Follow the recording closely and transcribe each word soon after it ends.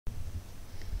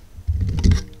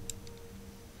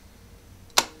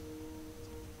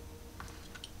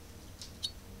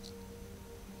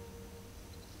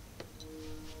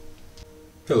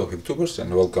Hello Hacktubers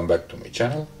and welcome back to my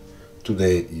channel.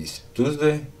 Today is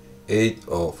Tuesday, 8th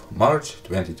of March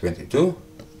 2022,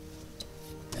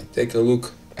 and take a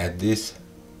look at this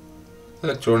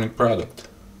electronic product.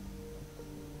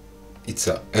 It's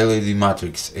a LED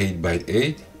matrix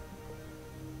 8x8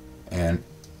 and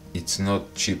it's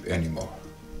not cheap anymore.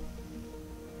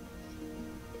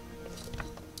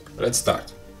 Let's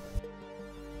start.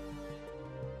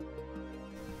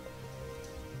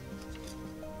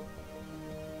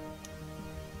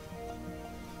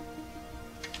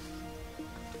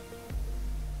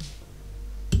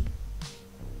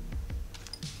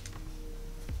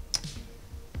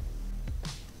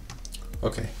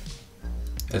 Okay,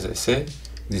 as I said,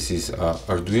 this is a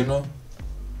Arduino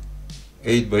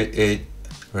 8x8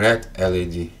 red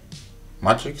LED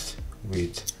matrix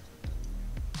with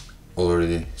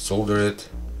already soldered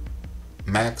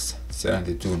Max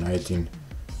 7219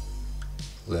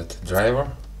 LED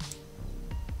driver,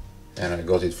 and I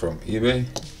got it from eBay.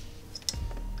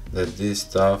 That this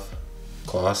stuff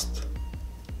cost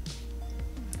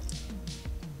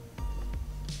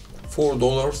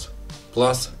 $4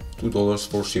 plus $2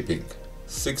 for shipping,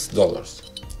 $6.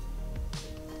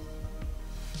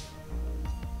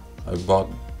 I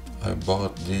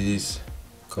bought this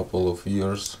couple of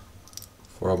years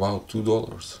for about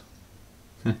 $2.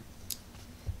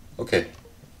 Okay.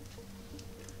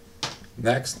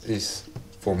 Next is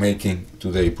for making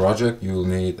today's project. You will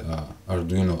need a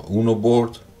Arduino Uno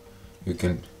board. You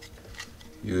can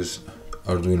use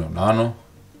Arduino Nano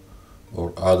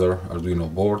or other Arduino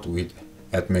board with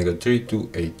Atmega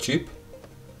 328 chip,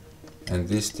 and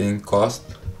this thing cost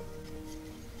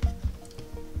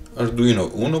Arduino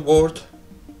Uno board,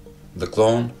 the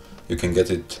clone. You can get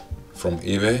it from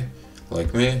eBay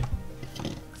like me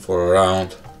for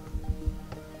around,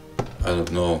 I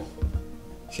don't know,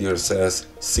 here says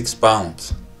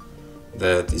 £6,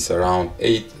 that is around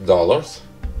 $8.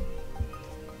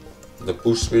 The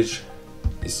push switch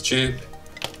is cheap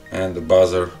and the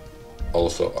buzzer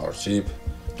also are cheap,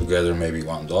 together maybe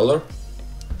 $1.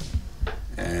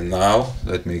 And now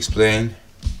let me explain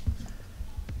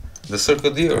the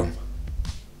circuit diagram.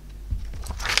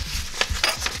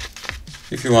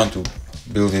 If you want to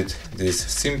build it, this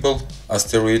simple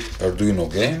Asteroid Arduino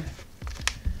game,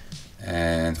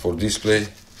 and for display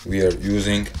we are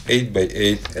using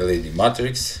 8x8 LED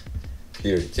matrix.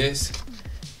 Here it is.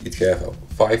 It has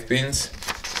 5 pins.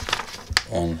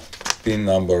 On pin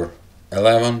number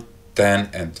 11, 10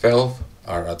 and 12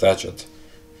 are attached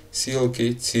CL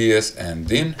kit, CS and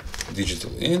DIN,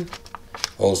 digital in.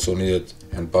 Also needed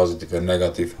and positive and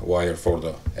negative wire for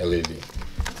the LED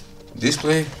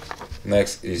display.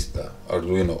 Next is the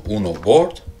Arduino Uno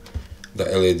board. The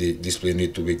LED display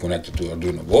need to be connected to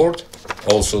Arduino board.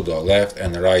 Also the left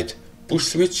and right push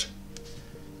switch.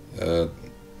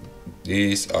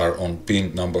 These are on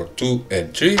pin number 2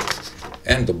 and 3,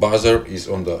 and the buzzer is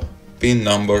on the pin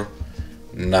number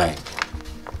 9.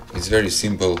 It's very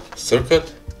simple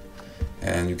circuit,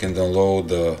 and you can download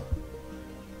the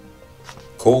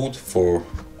code for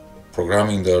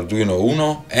programming the Arduino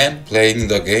Uno and playing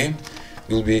the game.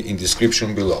 Will be in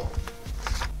description below.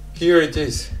 Here it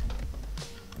is.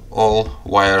 All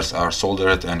wires are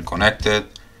soldered and connected.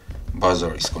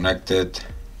 Buzzer is connected,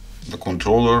 the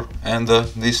controller and the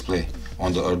display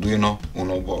on the Arduino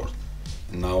Uno board.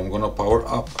 And now I'm gonna power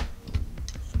up.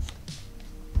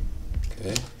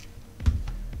 Okay.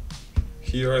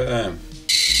 Here I am.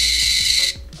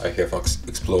 I have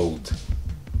explode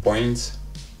points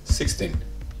 16.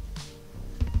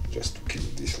 Just to kill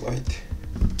this light.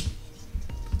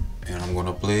 And I'm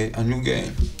gonna play a new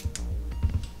game.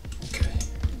 Okay.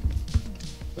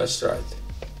 Let's try it.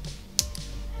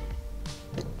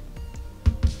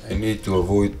 I need to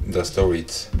avoid the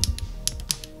asteroids.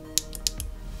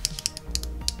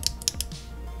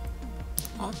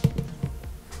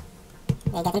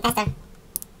 We're getting faster.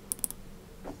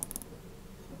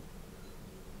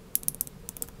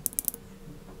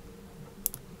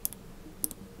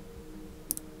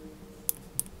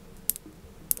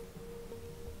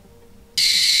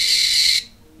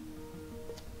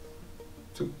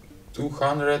 To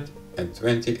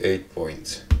 228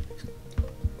 points.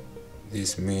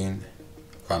 These mean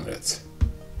hundreds.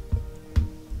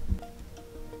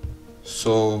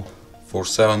 So for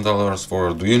 $7 for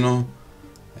Arduino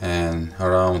and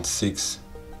around $6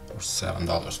 or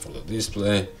 $7 for the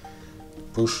display,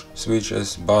 push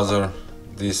switches, buzzer,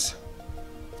 this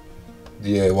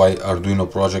DIY Arduino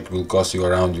project will cost you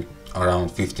around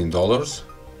 $15,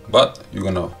 but you're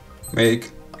gonna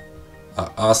make an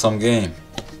awesome game.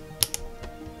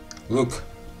 Look,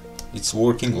 it's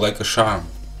working like a charm.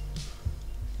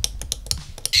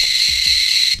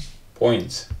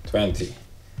 0.20.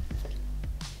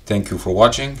 Thank you for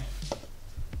watching.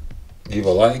 Give a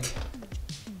like.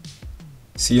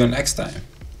 See you next time.